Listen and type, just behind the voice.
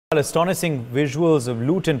Astonishing visuals of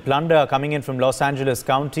loot and plunder are coming in from Los Angeles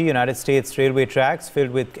County. United States railway tracks filled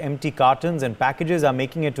with empty cartons and packages are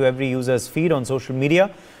making it to every user's feed on social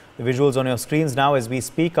media. The visuals on your screens now as we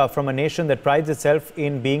speak are from a nation that prides itself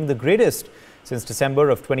in being the greatest. Since December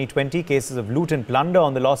of 2020, cases of loot and plunder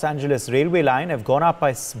on the Los Angeles railway line have gone up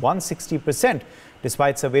by 160%.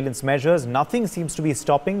 Despite surveillance measures, nothing seems to be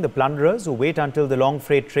stopping the plunderers who wait until the long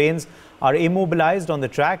freight trains are immobilized on the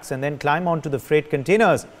tracks and then climb onto the freight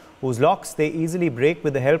containers, whose locks they easily break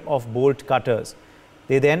with the help of bolt cutters.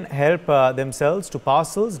 They then help themselves to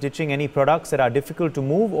parcels, ditching any products that are difficult to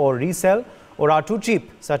move or resell or are too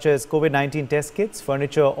cheap, such as COVID-19 test kits,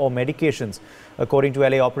 furniture or medications. According to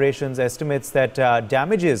LA operations estimates that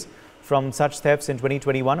damages from such thefts in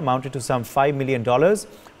 2021 amounted to some $5 million.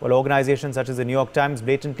 While organizations such as the New York Times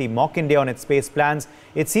blatantly mock India on its space plans,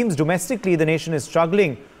 it seems domestically the nation is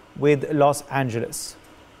struggling with Los Angeles.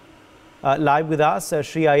 Live with us,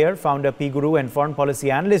 Sree Iyer, founder, P-Guru and foreign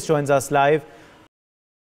policy analyst, joins us live.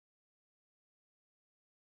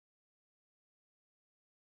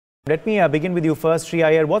 Let me begin with you first, Sree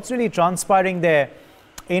Iyer. What's really transpiring there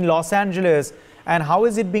in Los Angeles and how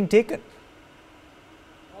is it being taken?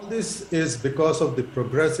 All this is because of the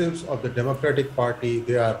progressives of the Democratic Party.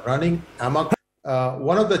 They are running amok.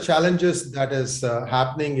 One of the challenges that is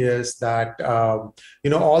happening is that,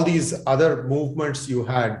 all these other movements you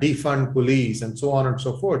had, defund police and so on and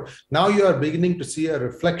so forth. Now you are beginning to see a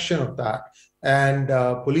reflection of that. And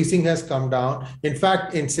policing has come down. In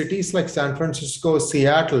fact, in cities like San Francisco,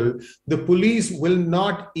 Seattle, the police will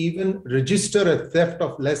not even register a theft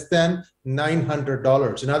of less than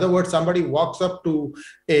 $900. In other words, somebody walks up to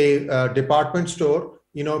a department store,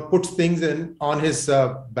 puts things in on his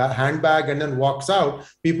handbag and then walks out.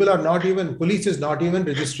 Police is not even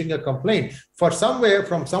registering a complaint. From somewhere,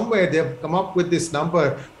 they've come up with this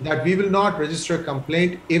number that we will not register a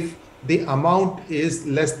complaint if the amount is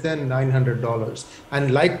less than $900.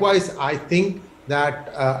 And likewise, I think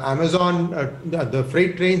that Amazon, the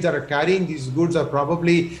freight trains that are carrying these goods are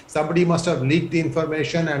probably, somebody must have leaked the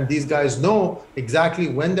information and these guys know exactly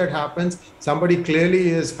when that happens. Somebody clearly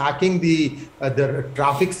is hacking the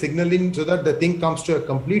traffic signaling so that the thing comes to a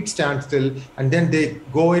complete standstill and then they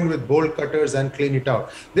go in with bolt cutters and clean it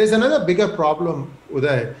out. There's another bigger problem,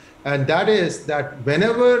 Uday, and that is that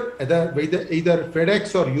whenever either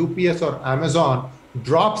FedEx or UPS or Amazon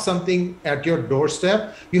drop something at your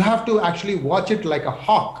doorstep, you have to actually watch it like a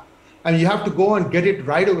hawk, and you have to go and get it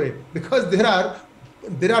right away because there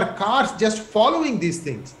are cars just following these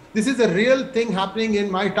things. This is a real thing happening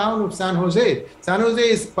in my town of San Jose. San Jose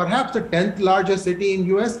is perhaps the 10th largest city in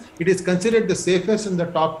US. It is considered the safest in the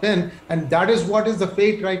top 10. And that is what is the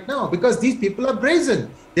fate right now because these people are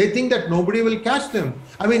brazen. They think that nobody will catch them.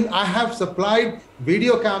 I mean, I have supplied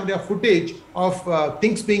video camera footage of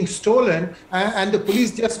things being stolen and the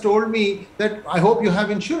police just told me that I hope you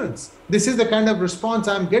have insurance. This is the kind of response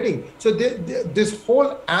I'm getting. So this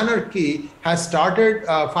whole anarchy has started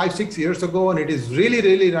 5-6 years ago and it is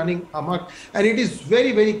really running amok. And it is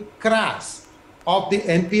very, very crass of the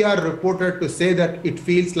NPR reporter to say that it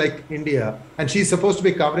feels like India and she's supposed to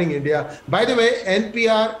be covering India. By the way,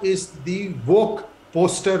 NPR is the woke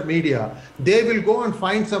poster media. They will go and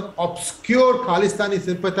find some obscure Khalistani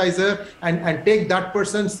sympathizer and take that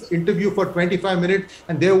person's interview for 25 minutes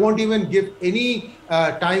and they won't even give any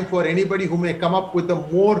time for anybody who may come up with a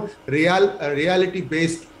more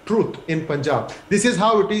reality-based truth in Punjab. This is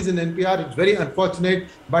how it is in NPR. It's very unfortunate,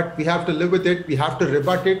 but we have to live with it. We have to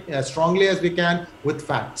rebut it as strongly as we can with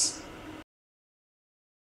facts.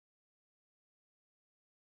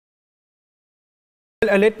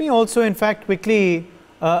 Let me also, in fact, quickly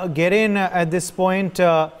get in at this point,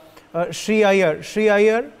 Sree Iyer. Sree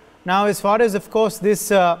Iyer, now as far as, of course,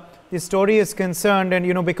 this story is concerned,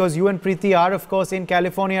 and, because you and Preeti are, of course, in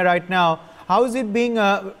California right now, how is it being,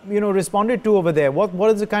 responded to over there? What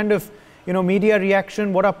is the kind of, media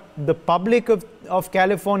reaction? What are the public of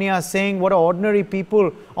California saying? What are ordinary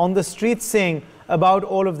people on the streets saying about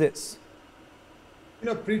all of this?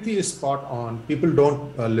 Preeti is spot on. People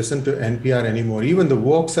don't listen to NPR anymore. Even the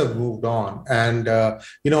wokes have moved on. And,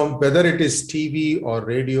 whether it is TV or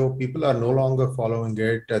radio, people are no longer following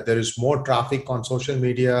it. There is more traffic on social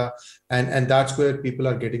media. And that's where people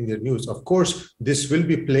are getting their news. Of course, this will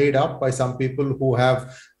be played up by some people who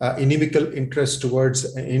have inimical interest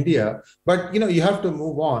towards India. But, you have to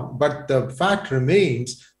move on. But the fact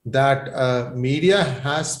remains that media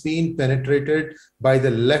has been penetrated by the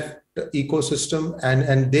left ecosystem,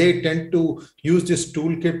 and they tend to use this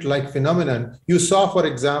toolkit like phenomenon. You saw, for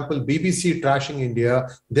example, BBC trashing India,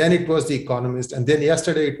 then it was The Economist, and then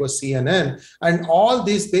yesterday it was CNN, and all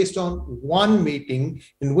this based on one meeting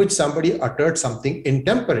in which somebody uttered something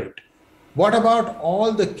intemperate. What about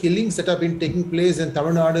all the killings that have been taking place in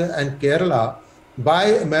Tamil Nadu and Kerala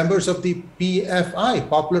by members of the PFI,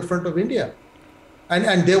 Popular Front of India?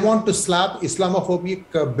 And they want to slap Islamophobic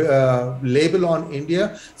label on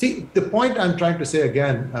India. See, the point I'm trying to say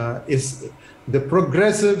again is the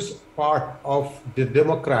progressives part of the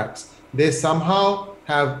Democrats, they somehow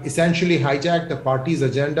have essentially hijacked the party's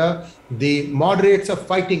agenda. The moderates are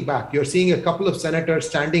fighting back. You're seeing a couple of senators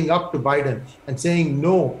standing up to Biden and saying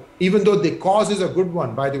no, even though the cause is a good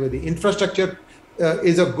one. By the way, the infrastructure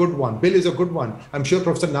is a good one. Bill is a good one. I'm sure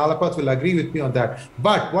Professor Nalapath will agree with me on that.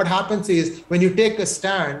 But what happens is when you take a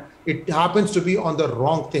stand, it happens to be on the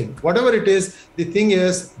wrong thing. Whatever it is, the thing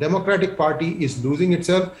is, Democratic Party is losing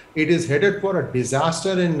itself. It is headed for a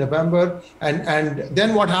disaster in November. And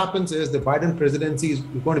then what happens is the Biden presidency is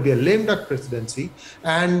going to be a lame duck presidency.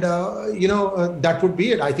 And, that would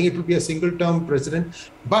be it. I think it would be a single term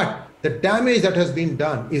president. But the damage that has been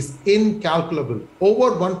done is incalculable.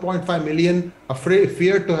 Over 1.5 million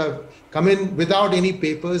feared to have come in without any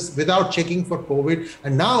papers, without checking for COVID.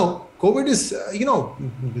 And now COVID is,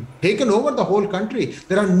 taken over the whole country.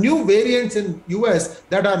 There are new variants in US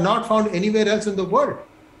that are not found anywhere else in the world.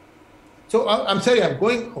 So I'm sorry, I'm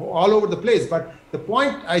going all over the place, but the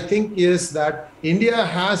point I think is that India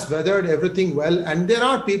has weathered everything well, and there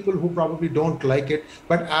are people who probably don't like it.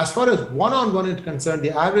 But as far as one-on-one is concerned,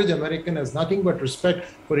 the average American has nothing but respect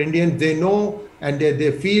for Indians. They know and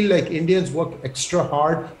they feel like Indians work extra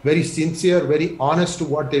hard, very sincere, very honest to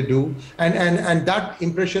what they do. And that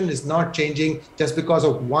impression is not changing just because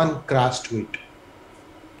of one crass tweet.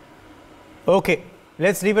 Okay,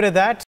 let's leave it at that.